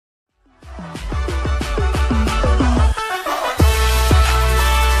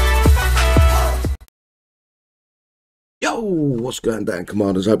Yo, what's going down,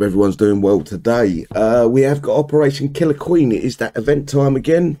 Commanders? Hope everyone's doing well today. We have got Operation Killer Queen. It is that event time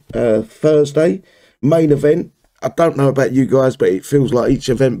again, Thursday, main event. I don't know about you guys, but it feels like each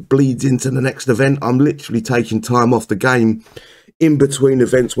event bleeds into the next event. I'm literally taking time off the game in between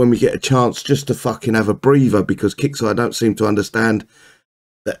events when we get a chance just to fucking have a breather, because Kixeye don't seem to understand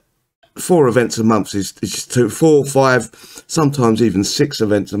that 4 events a month is just too, 4, 5, sometimes even 6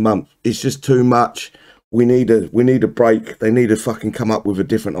 events a month. It's just too much. We need a break. They need to fucking come up with a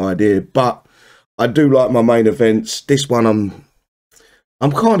different idea. But I do like my main events. This one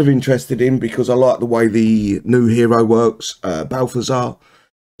I'm kind of interested in because I like the way the new hero works, Balthazar.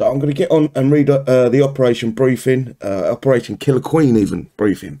 So I'm going to get on and read the operation briefing, Operation Killer Queen even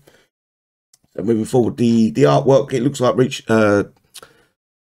briefing. So moving forward, the artwork, it looks like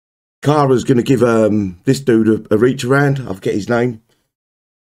Kara's going to give this dude a reach around. I forget his name.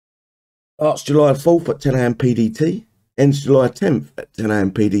 Starts July 4th at 10 AM PDT. Ends July 10th at 10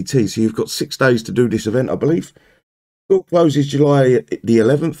 AM PDT. So you've got 6 days to do this event, I believe. Store closes July the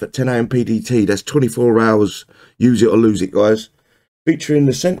 11th at 10 AM PDT. That's 24 hours. Use it or lose it, guys. Featuring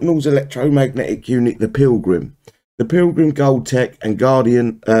the Sentinel's electromagnetic unit, the Pilgrim. The Pilgrim Gold Tech and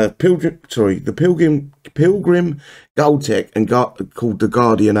Guardian... the Pilgrim Gold Tech and called the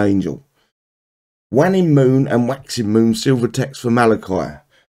Guardian Angel. Wanning Moon and Waxing Moon Silver Text for Malachi.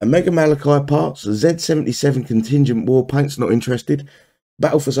 Omega Malachi parts, Z77 contingent war paints, not interested.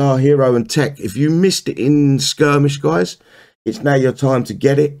 Balthazar hero and tech. If you missed it in skirmish, guys, it's now your time to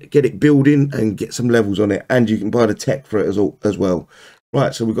get it building and get some levels on it, and you can buy the tech for it as well.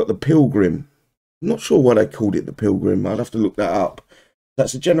 Right, so we've got the Pilgrim. I'm not sure why they called it the Pilgrim. I'd have to look that up.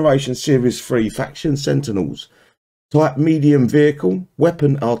 That's a Generation Series 3 faction Sentinels. Type medium vehicle,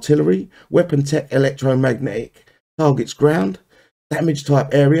 weapon artillery, weapon tech electromagnetic, targets ground. Damage type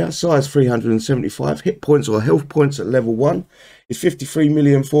area, size 375, hit points or health points at level 1 is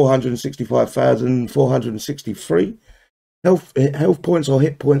 53,465,463. Health points or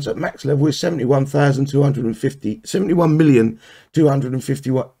hit points at max level is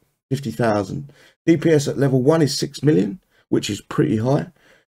 71,250,000. DPS at level 1 is 6 million, which is pretty high.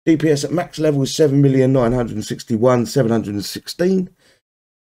 DPS at max level is 7,961,716.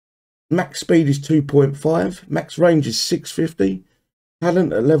 Max speed is 2.5, max range is 650.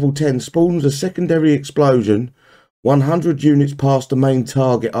 Talent at level 10 spawns a secondary explosion 100 units past the main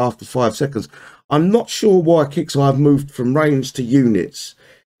target after 5 seconds. I'm not sure why Kixeye have moved from range to units.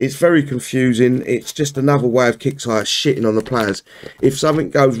 It's very confusing. It's just another way of Kixeye shitting on the players. If something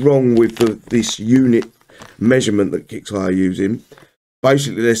goes wrong with this unit measurement that Kixeye are using,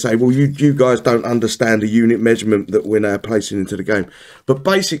 basically they say, well, you guys don't understand the unit measurement that we're now placing into the game. But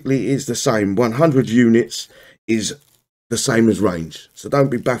basically it's the same. 100 units is the same as range, so don't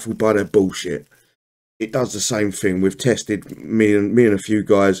be baffled by their bullshit. It does the same thing. We've tested, me and a few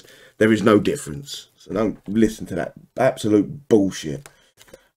guys. There is no difference, so don't listen to that absolute bullshit.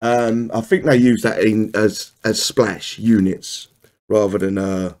 I think they use that as splash units rather than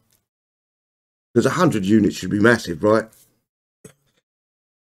because 100 units should be massive, right?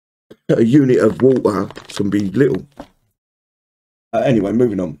 A unit of water can be little. Anyway,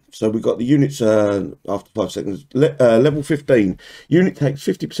 moving on. So we've got the units after 5 seconds. Level 15. Unit takes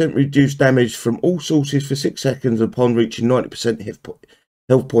 50% reduced damage from all sources for 6 seconds upon reaching 90%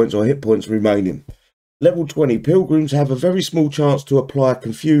 health points or hit points remaining. Level 20. Pilgrims have a very small chance to apply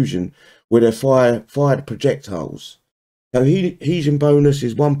confusion with their fired projectiles. Cohesion bonus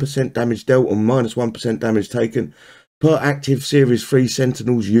is 1% damage dealt and minus 1% damage taken per active Series 3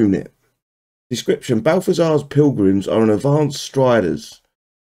 Sentinels unit. Description: Balthazar's Pilgrims are an advanced striders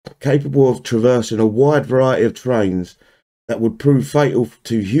capable of traversing a wide variety of terrains that would prove fatal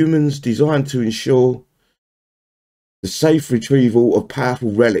to humans, designed to ensure the safe retrieval of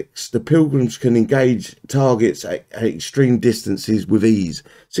powerful relics. The Pilgrims can engage targets at extreme distances with ease.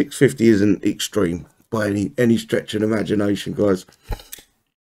 650 isn't extreme by any stretch of imagination, guys.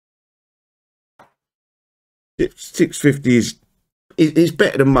 650 is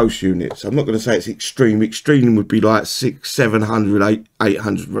better than most units. I'm not going to say it's extreme. Extreme would be like 600, 700,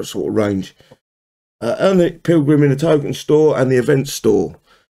 800 sort of range. Earn the Pilgrim in the token store and the event store.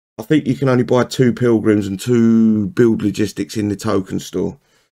 I think you can only buy 2 Pilgrims and 2 build logistics in the token store.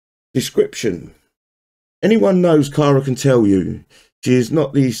 Description: anyone knows Karl can tell you she is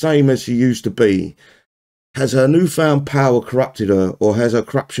not the same as she used to be. Has her newfound power corrupted her, or has her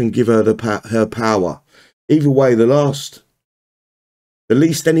corruption given her her power? Either way, the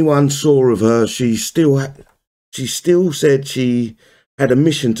least anyone saw of her, she still said she had a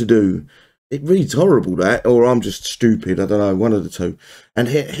mission to do. It reads horrible, that, or I'm just stupid, I don't know, one of the two. And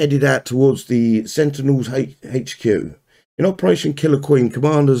headed out towards the Sentinels HQ. In Operation Killer Queen,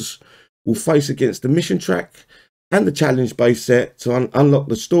 commanders will face against the mission track and the challenge base set to unlock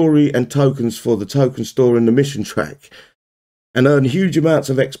the story and tokens for the token store in the mission track, and earn huge amounts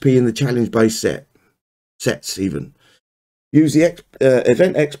of XP in the challenge base sets even. Use the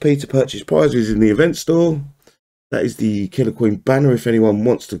event XP to purchase prizes in the event store. That is the Killer Queen banner if anyone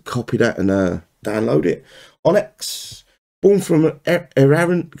wants to copy that and download it. On X, born from an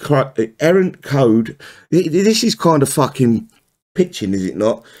errant code. This is kind of fucking pitching, is it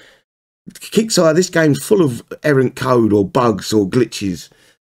not? Kixeye, this game's full of errant code or bugs or glitches.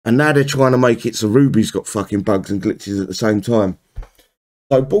 And now they're trying to make it so Ruby's got fucking bugs and glitches at the same time.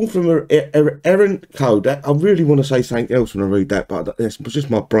 So, born from an errant code, I really want to say something else when I read that, but it's just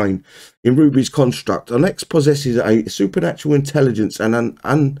my brain. In Ruby's construct, Onyx possesses a supernatural intelligence and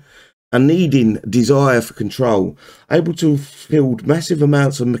an unneeding desire for control, able to field massive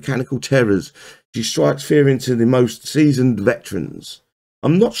amounts of mechanical terrors. She strikes fear into the most seasoned veterans.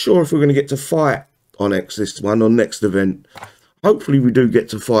 I'm not sure if we're going to get to fight Onyx this one on next event. Hopefully we do get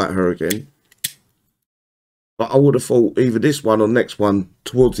to fight her again. But I would have thought either this one or next one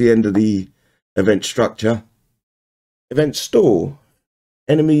towards the end of the event structure. Event store.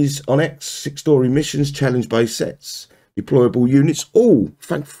 Enemies on X, 6-story missions, challenge-based sets, deployable units. Oh,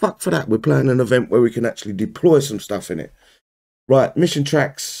 thank fuck for that. We're playing an event where we can actually deploy some stuff in it. Right, mission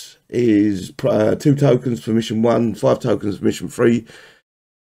tracks is 2 tokens for mission 1, 5 tokens for mission 3,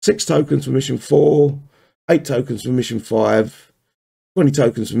 6 tokens for mission 4, 8 tokens for mission 5, 20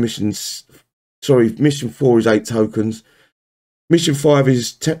 tokens for missions. Sorry, mission 4 is 8 tokens. Mission 5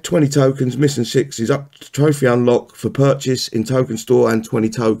 is 20 tokens. Mission 6 is up to trophy unlock for purchase in token store and 20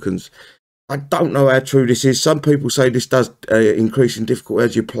 tokens. I don't know how true this is. Some people say this does increase in difficulty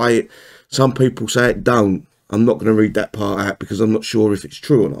as you play it. Some people say it don't. I'm not going to read that part out because I'm not sure if it's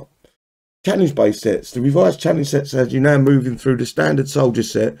true or not. Challenge-based sets. The revised challenge sets as you now moving through the standard soldier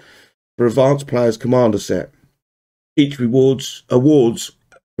set for advanced players commander set. Each awards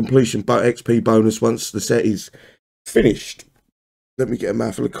completion XP bonus once the set is finished. Let me get a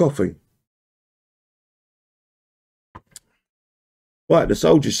mouthful of coffee. Right, the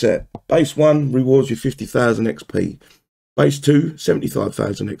soldier set. Base 1 rewards you 50,000 XP. Base 2,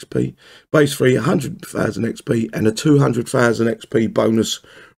 75,000 XP. Base 3, 100,000 XP. And a 200,000 XP bonus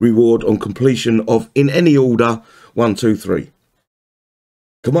reward on completion of, in any order, 1, 2, 3.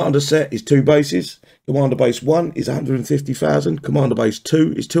 Commander set is 2 bases. Commander base 1 is 150,000. Commander base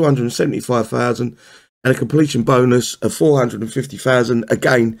 2 is 275,000. And a completion bonus of 450,000.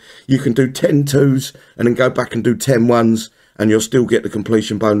 Again, you can do 10 2s and then go back and do 10 1s. And you'll still get the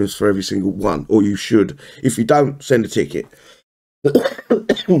completion bonus for every single one. Or you should. If you don't, send a ticket.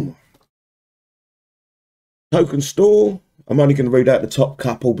 Token store. I'm only going to read out the top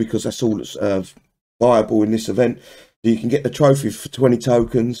couple because that's all that's viable in this event. So you can get the trophy for 20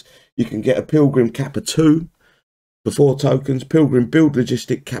 tokens. You can get a Pilgrim Kappa 2 for 4 tokens. Pilgrim Build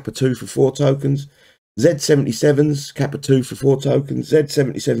Logistic Kappa 2 for 4 tokens. Z77s Kappa 2 for 4 tokens.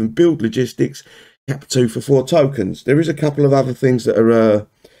 Z77 Build Logistics Kappa 2 for 4 tokens. There is a couple of other things that are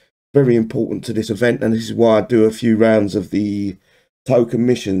very important to this event, and this is why I do a few rounds of the token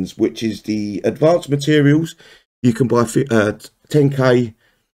missions, which is the advanced materials. You can buy 10k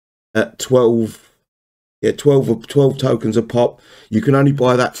at 12 tokens a pop. You can only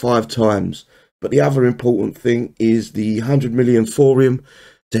buy that 5 times. But the other important thing is the 100 million thorium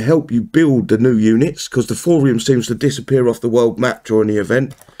to help you build the new units, because the thorium seems to disappear off the world map during the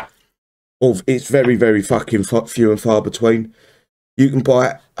event. It's very, very fucking few and far between. You can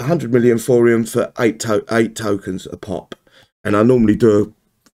buy 100 million thorium for 8 tokens a pop. And I normally do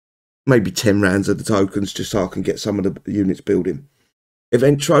maybe 10 rounds of the tokens just so I can get some of the units building.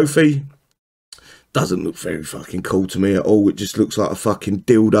 Event trophy doesn't look very fucking cool to me at all. It just looks like a fucking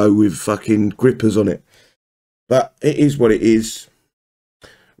dildo with fucking grippers on it. But it is what it is.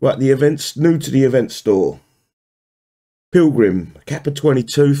 Right, the events, new to the event store. Pilgrim, Kappa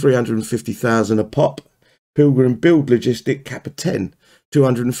 22, 350,000 a pop. Pilgrim Build Logistic, Kappa 10,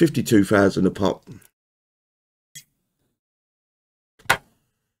 252,000 a pop.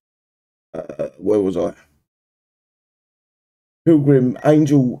 Where was I? Pilgrim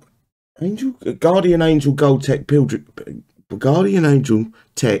Guardian Angel Gold Tech Pilgrim Gold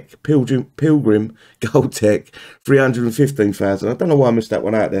Tech 315,000. I don't know why I missed that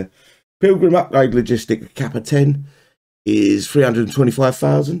one out there. Pilgrim Upgrade Logistic Kappa 10 is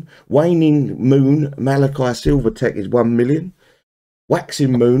 325,000. Waning Moon Malachi Silver Tech is 1 million.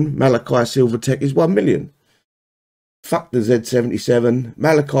 Waxing Moon Malachi Silver Tech is 1 million. Fuck the Z77.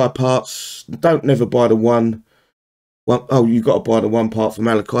 Malachi parts. Don't never buy the one. Well, oh, you got to buy the one part for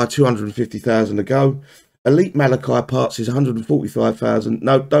Malachi. 250,000 to go. Elite Malachi parts is 145,000.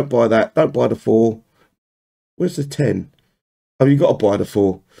 No, don't buy that. Don't buy the 4. Where's the 10? Oh, you got to buy the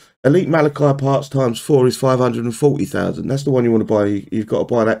 4. Elite Malachi parts times 4 is 540,000. That's the one you want to buy. You've got to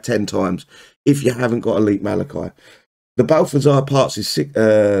buy that 10 times if you haven't got Elite Malachi. The Balthazar parts is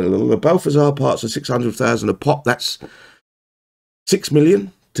the Balthazar parts are 600,000 a pop. That's 6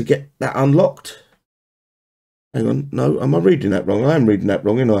 million to get that unlocked. Hang on, no, am I reading that wrong? I am reading that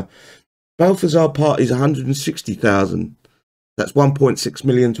wrong, ain't I? Balthazar part is 160,000. That's 1.6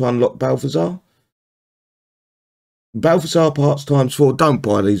 million to unlock Balthazar. Balthazar parts times 4. Don't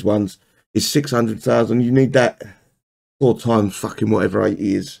buy these ones. Is 600,000. You need that 4 times fucking whatever 8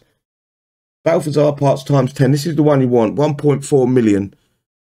 is. Balthazar parts times 10. This is the one you want. 1.4 million.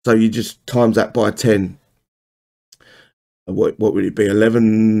 So you just times that by 10. What would it be?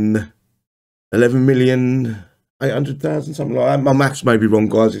 11 million 800,000, something like that. My maths may be wrong,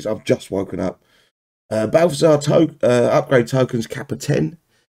 guys. I've just woken up. Balthazar upgrade tokens cap of 10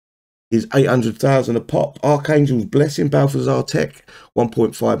 is 800,000 a pop. Archangel's Blessing Balthazar Tech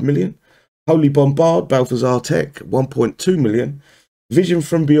 1.5 million. Holy Bombard Balthazar Tech 1.2 million. Vision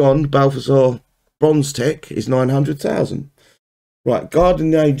from Beyond Balthazar Bronze Tech is 900,000. Right,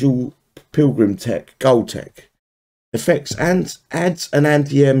 Guardian Angel Pilgrim Tech Gold Tech. Effects and adds an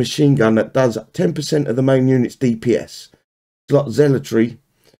anti-air machine gun that does 10% of the main unit's DPS. Slot Zealotry,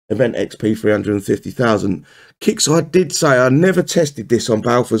 event XP 350,000. Kixeye did say, I never tested this on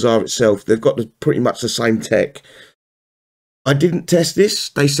Balthazar itself. They've got pretty much the same tech. I didn't test this.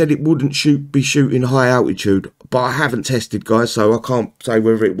 They said it wouldn't be shooting high altitude, but I haven't tested, guys, so I can't say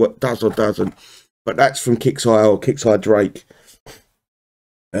whether it does or doesn't. But that's from Kixeye or Kixeye Drake.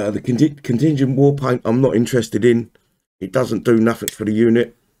 The contingent war paint, I'm not interested in. It doesn't do nothing for the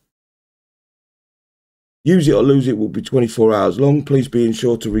unit. Use it or lose it will be 24 hours long. Please be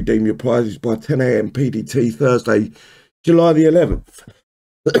ensured to redeem your prizes by 10 AM PDT Thursday, July the 11th.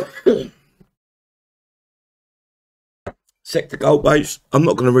 Sector Gold Base. I'm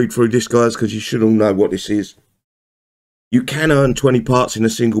not going to read through this, guys, because you should all know what this is. You can earn 20 parts in a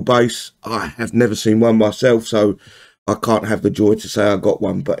single base. I have never seen one myself, so I can't have the joy to say I got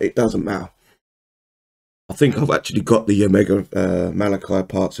one, but it doesn't matter. I think I've actually got the Omega Malachi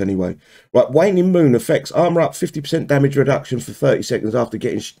parts anyway. Right, Waning Moon affects armor up 50% damage reduction for 30 seconds after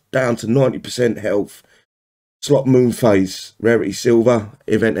getting down to 90% health. Slot Moon Phase, rarity silver,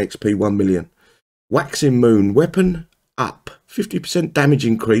 event XP 1 million. Waxing Moon, weapon up 50% damage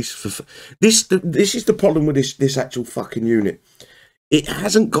increase for this. This is the problem with this actual fucking unit. It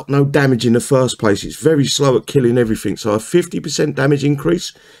hasn't got no damage in the first place. It's very slow at killing everything. So a 50% damage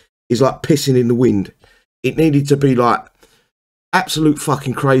increase is like pissing in the wind. It needed to be like absolute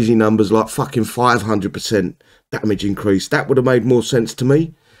fucking crazy numbers, like fucking 500% damage increase. That would have made more sense to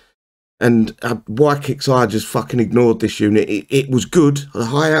me. And why Kixeye just fucking ignored this unit. It was good. The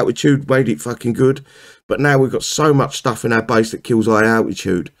high altitude made it fucking good. But now we've got so much stuff in our base that kills high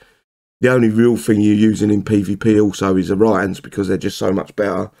altitude. The only real thing you're using in PvP also is the Ryans, because they're just so much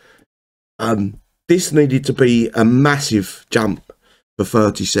better. This needed to be a massive jump for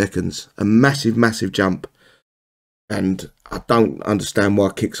 30 seconds. A massive, massive jump. And I don't understand why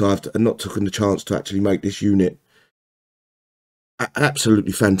Kixeye have not taken the chance to actually make this unit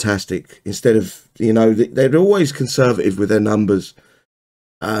absolutely fantastic. Instead of, you know, they're always conservative with their numbers.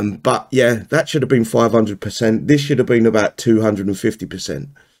 But yeah, that should have been 500%. This should have been about 250%,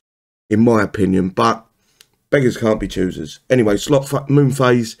 in my opinion. But beggars can't be choosers. Anyway, Slot Moon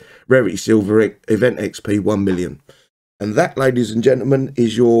Phase, rarity silver, event XP 1 million. And that, ladies and gentlemen,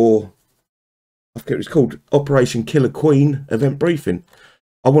 is your, I forget what it's called, Operation Killer Queen event briefing.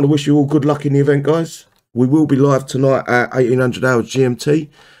 I want to wish you all good luck in the event, guys. We will be live tonight at 1800 hours GMT.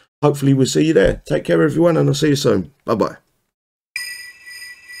 Hopefully we'll see you there. Take care, everyone, and I'll see you soon. Bye-bye.